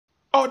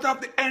out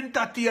of the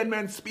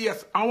entertainment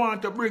space, I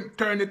want to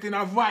turn it in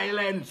a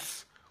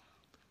violence.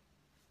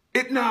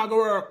 It not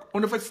gonna work. I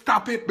want to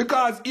stop it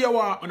because you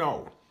want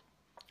now.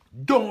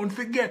 Don't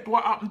forget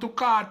what happened to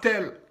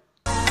Kartel.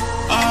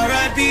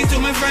 R.I.P. to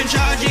my friend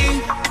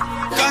Charging.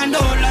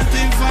 Condolence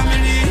to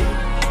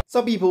family.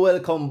 So people,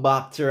 welcome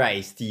back to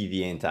Rice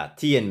TV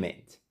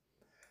Entertainment.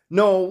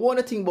 Now,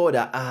 one thing about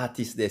the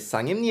artist this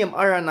song, him name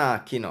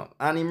Aranark, you know,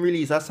 and him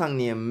released a song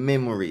named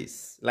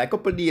Memories, like a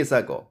couple days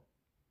ago.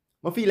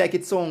 I feel like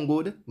it sound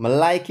good, I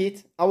like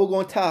it, and we're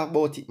going to talk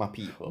about it, my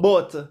people.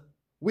 But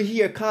we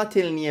hear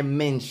Kartel name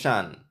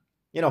mentioned,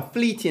 you know,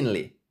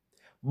 fleetingly,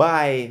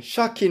 by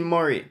Shocking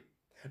Murray.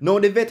 Now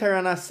the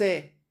veteran I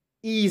say,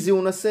 easy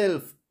on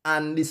yourself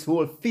and this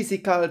whole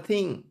physical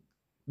thing,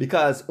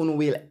 because you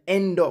will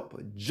end up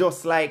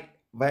just like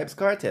Vybz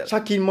Kartel.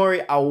 Shocking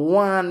Murray, I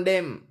warn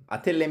them, I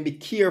tell them be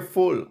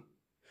careful.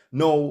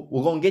 Now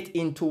we're going to get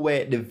into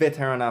where the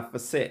veteran have to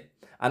say.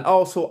 And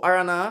also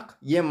Aranark,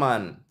 yeah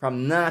man,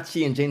 from Not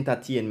Change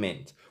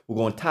Entertainment. We're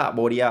going to talk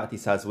about the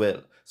artist as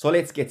well. So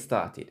let's get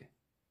started.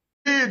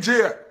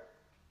 Teejay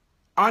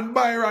and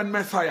Byron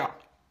Messia.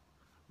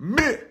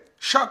 Me,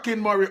 Shocking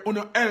Murray,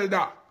 uno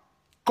elder,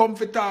 come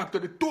to talk to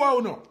the two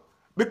of you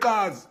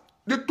because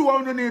the two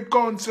of you need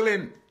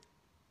counseling.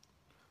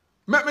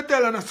 Let me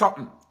tell you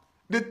something.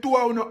 The two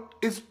of you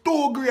is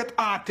two great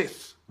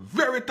artists,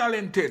 very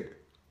talented.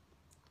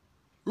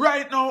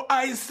 Right now,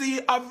 I see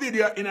a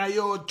video in a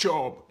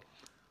YouTube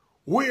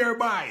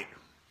whereby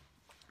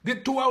the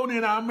two of you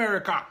in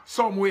America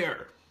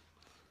somewhere,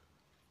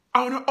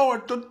 I don't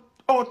know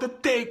how to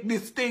take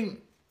this thing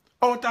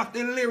out of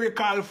the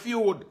lyrical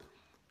feud.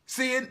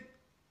 See,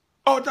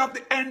 out of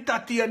the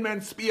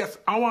entertainment space,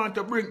 I want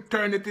to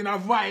turn it in a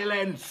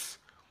violence.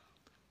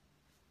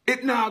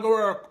 It not gonna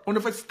work. I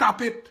want to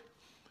stop it.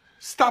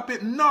 Stop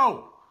it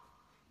now.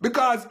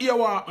 Because you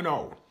want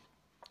now.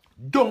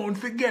 Don't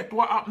forget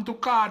what happened to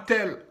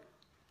Kartel.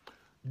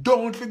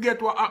 Don't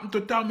forget what happened to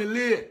Tommy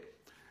Lee.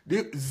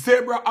 The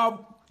Zebra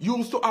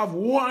used to have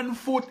 1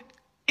 foot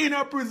in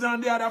a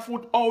prison, the other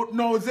foot out.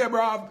 Now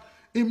Zebra have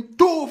him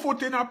 2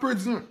 foot in a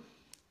prison.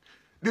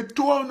 The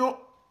two of them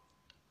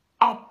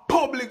are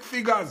public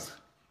figures.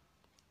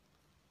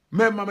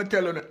 Remember me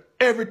telling you,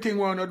 everything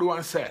we want to do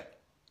and say.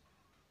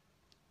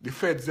 The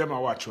feds them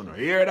are watching. You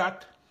hear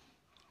that?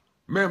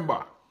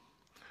 Remember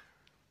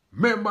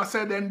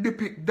said them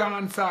depict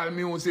dancehall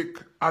music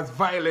as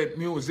violent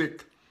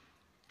music.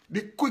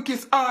 The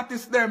quickest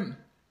artist them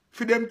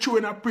for them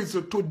chewing a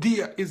prison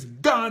today is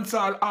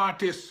dancehall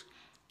artists.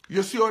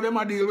 You see how them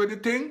a deal with the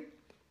thing?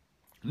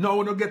 Now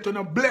we don't get to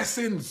no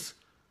blessings.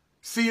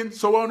 See,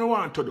 so what we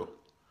want to do?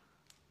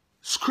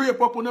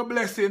 Scrape up on the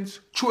blessings,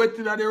 throw it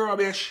in the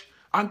rubbish,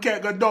 and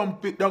can't go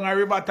dump it down a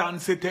Riverton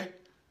City.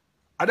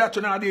 And that's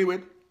what I deal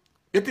with.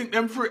 You think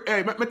them free?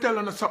 Hey, let me tell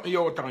you something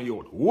you out and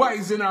you.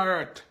 Wise in the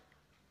earth.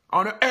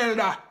 On the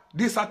elder,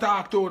 this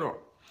attack to you.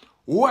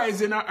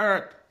 Wise in the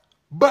earth.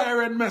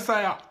 Byron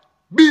Messia.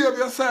 Behave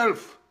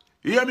yourself.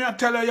 You hear me I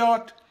tell you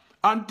out?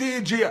 And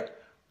Teejay,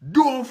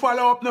 don't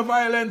follow up no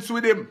violence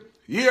with him.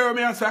 You hear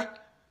me I say?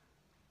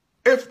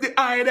 If the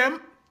eye them,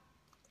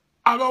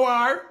 I go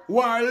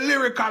war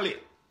lyrically.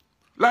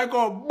 Like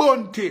a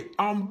Bunty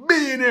and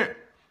Beanie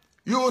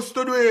used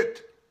to do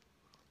it.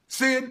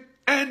 See,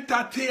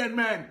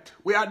 entertainment.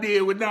 We are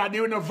there, we not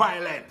doing no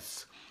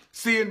violence.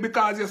 See,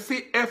 because you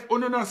see, if you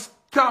don't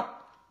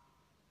stop,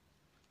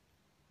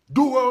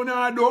 do what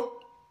you do,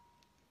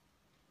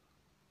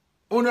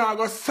 you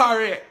go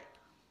sorry.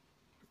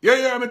 You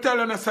hear me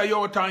telling you, say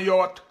out and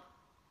out.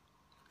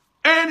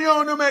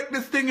 Anyhow, you make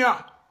this thing here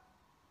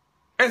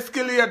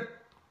escalate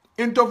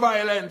into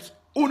violence,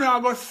 you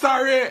go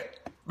sorry.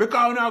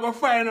 Because you go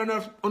find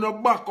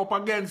on back up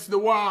against the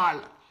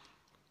wall.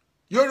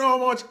 You know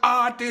how much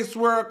artists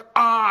work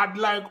hard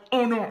like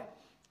Uno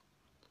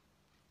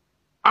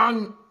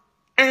and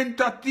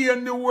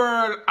entertain the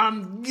world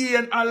and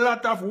gain a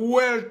lot of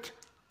wealth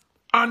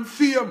and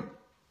fame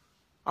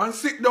and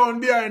sit down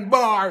behind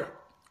bar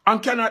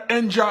and cannot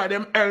enjoy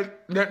them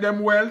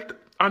wealth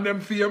and them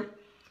fame.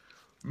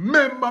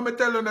 Remember me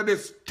telling you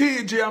this,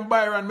 Teejay and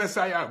Byron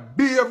Messia,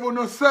 behave on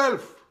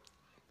yourself.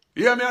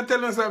 You hear me I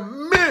tell you, say,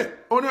 me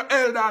on your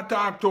elder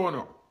talk to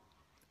you.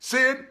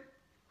 See?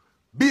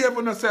 Behave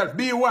on yourself.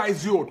 Be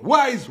wise, youth.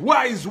 Wise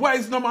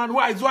no man.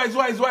 Wise.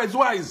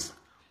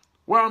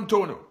 What I'm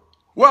telling you?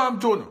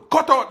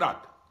 Cut out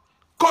that.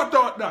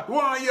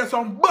 Want to hear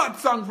some bad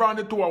songs from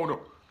the two of you.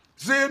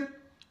 See?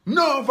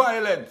 No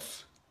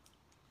violence.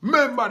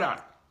 Remember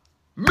that.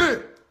 Me,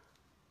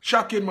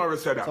 Shocking Murray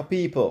said that. So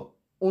people,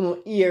 you know,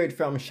 hear it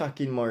from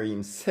Shocking Murray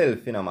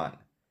himself, you know, man.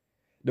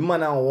 The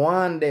man I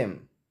want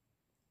them.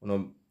 You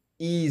know,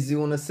 easy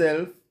on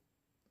yourself.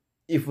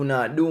 If you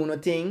not do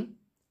nothing,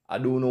 I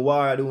do no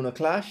war, I do no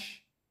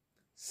clash,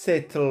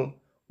 settle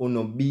on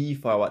no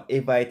beef or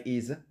whatever it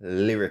is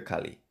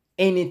lyrically.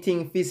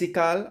 Anything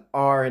physical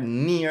or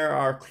near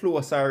or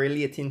close or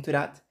relating to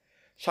that,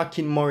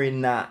 Shocking Murray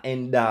nah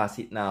endorse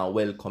it now,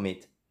 welcome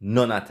it,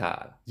 none at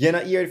all. You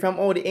not hear it from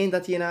all the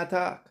entertainer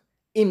talk.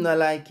 Him not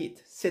like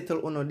it,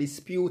 settle on a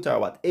dispute or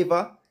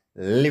whatever,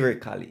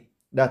 lyrically.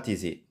 That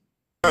is it.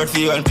 Hurt for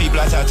you and people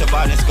are trying to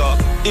ban this go.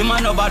 Him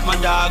a no bad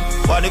man dog.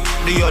 What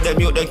the other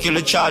mute they kill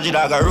the charge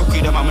dog. A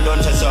rookie them I'm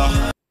done say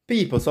so.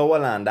 People, so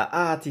hold on, the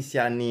artist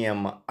your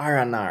name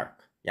Aranark.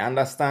 You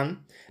understand?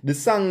 The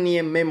song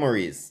name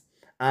Memories.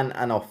 And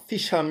an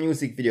official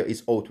music video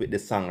is out with the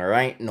song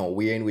right now,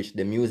 where in which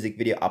the music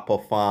video are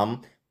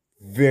performed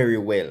very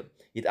well.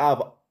 It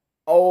have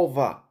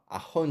over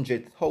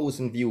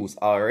 100,000 views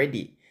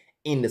already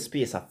in the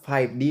space of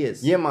 5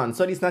 days. Yeah man,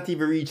 so this not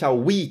even reach a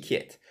week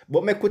yet.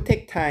 But me could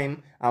take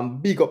time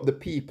and big up the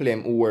people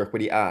who work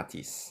with the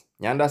artists.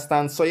 You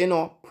understand? So you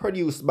know,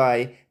 produced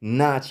by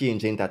Not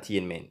Change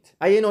Entertainment.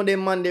 And you know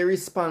them man, the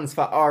response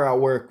for our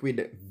work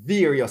with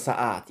various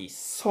artists.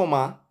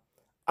 Summer,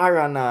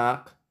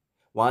 Aranark,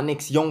 one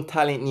next young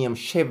talent named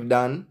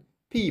Chevdan,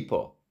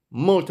 people,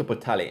 multiple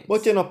talents.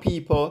 But you know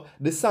people,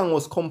 the song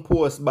was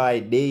composed by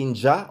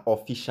Danger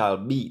Official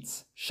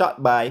Beats,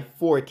 shot by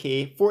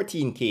 4K,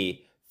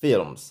 14K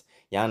films.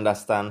 You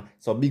understand?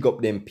 So big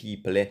up them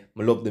people, I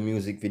love the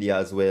music video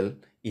as well.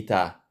 It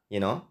you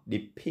know,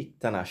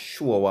 depict and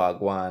show what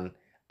go on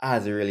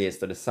as it relates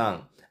to the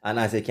song. And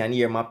as you can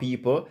hear my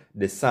people,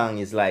 the song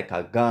is like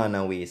a gone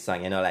away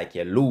song, you know, like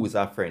you lose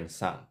a friend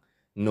song.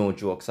 No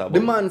jokes about it.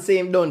 The man say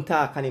him don't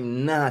talk and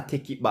him not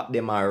take it back,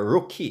 them a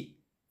rookie.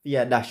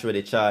 For dash with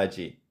the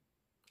charge.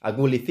 I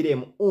go live for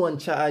them own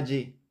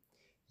charge.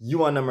 You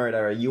want a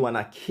murderer, you want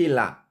a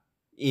killer.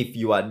 If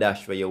you are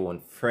dash for your own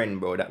friend,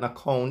 bro, that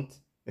not count.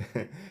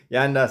 You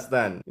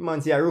understand? The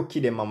man say a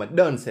rookie them mama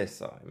don't say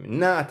so. Him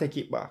not take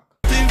it back.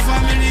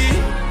 Family.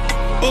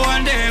 Oh,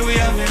 one day we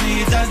have to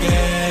meet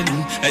again.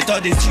 I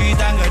thought the street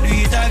and gonna do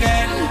it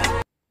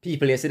again.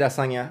 People, you see that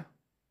song, yeah?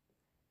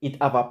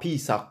 It have a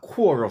piece of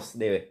chorus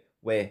there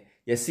where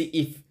you see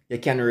if you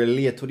can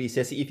relate to this.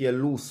 You see if you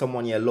lose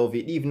someone you love,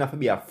 it even have to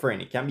be a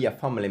friend. It can be a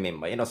family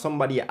member. You know,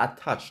 somebody you're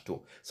attached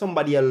to.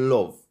 Somebody you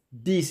love.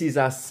 This is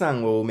a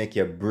song where will make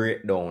you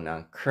break down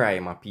and cry,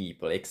 my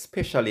people.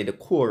 Especially the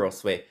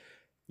chorus where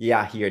you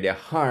hear the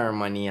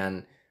harmony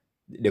and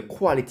the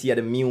quality of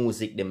the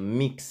music, the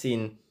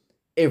mixing,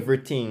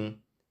 everything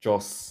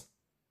just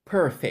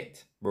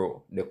perfect,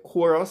 bro. The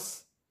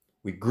chorus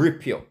will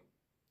grip you.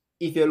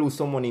 If you lose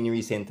someone in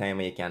recent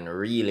time, you can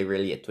really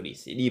relate to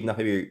this. It even have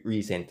to be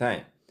recent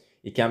time.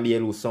 It can be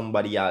you lose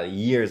somebody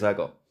years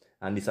ago.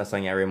 And this is a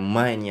song that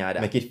remind you of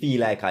that. Make it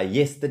feel like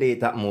yesterday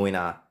that more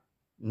in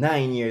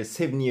 9 years,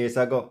 7 years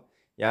ago.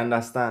 You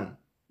understand?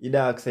 You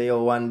dog say,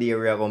 yo, one day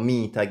we're going to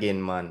meet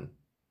again, man.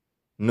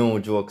 No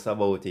jokes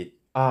about it.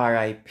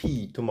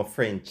 R.I.P. to my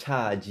friend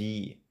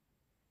Teejay.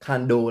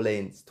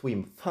 Condolence to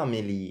him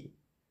family.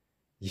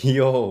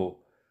 Yo.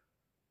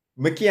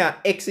 I can't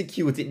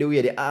execute it the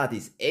way the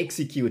artist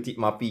execute it,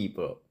 my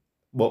people.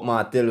 But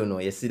I tell you now,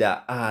 you see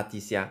that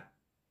artist here,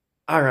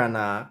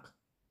 Aranark,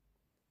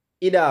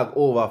 it have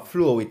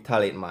overflow with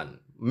talent, man.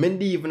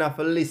 Men even have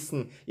to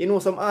listen. You know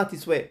some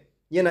artists where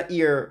you not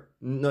hear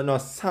no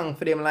song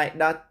for them like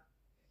that.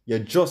 You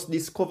just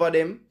discover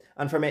them.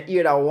 And from you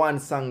hear that one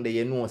song there,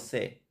 you know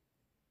say,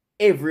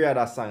 every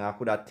other song, I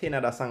could have 10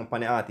 other songs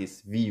from the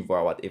artist, Vivo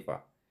or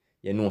whatever.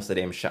 You know say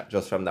them shot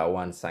just from that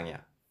one song, yeah.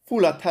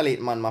 Full of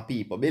talent, man, my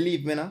people.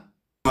 Believe me, now.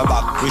 My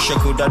back, wish I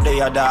could have day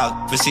a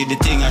dog. We see the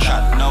thing I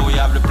shot. Now we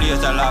have the place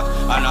to lock.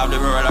 And have the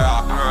world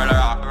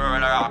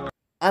rock.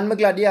 And I'm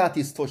glad the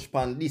artist touched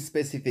upon this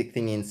specific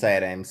thing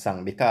inside him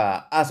song.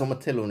 Because as I'm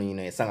telling you,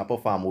 the song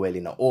performed well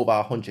in over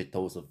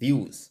 100,000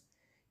 views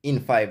in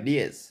 5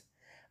 days.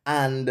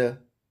 And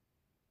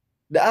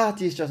the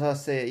artist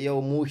just say, yo,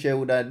 Musha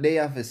would have day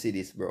to see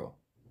this, bro.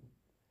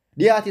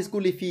 The artist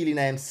could feel in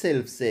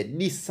himself said,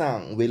 this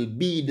song will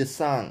be the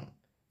song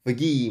for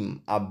give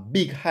him a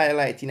big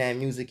highlight in the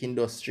music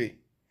industry.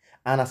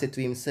 And I said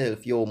to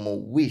himself, yo, my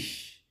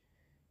wish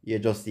you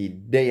just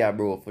see there,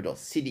 bro, for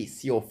just see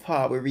this, see how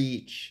far we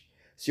reach,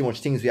 see how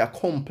much things we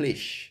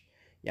accomplish.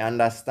 You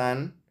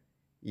understand?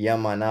 Yeah,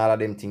 man, all of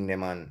them things,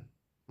 man.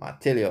 I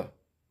tell you,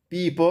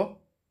 people,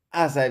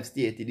 as I've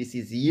stated, this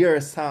is your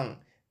song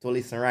to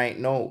listen right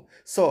now.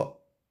 So,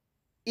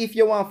 if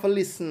you want to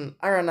listen,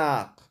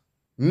 Aranark,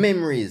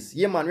 Memories,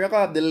 yeah, man, we're going to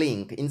have the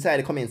link inside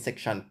the comment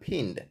section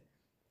pinned.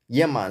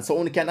 Yeah, man,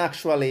 so you can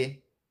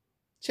actually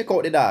check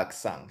out the dog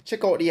song,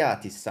 check out the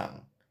artist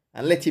song,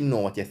 and let him know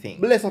what you think.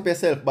 Bless up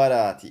yourself, bad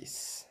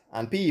artists.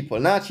 And people,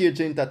 Not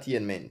Change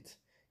Entertainment.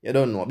 You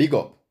don't know, big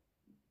up.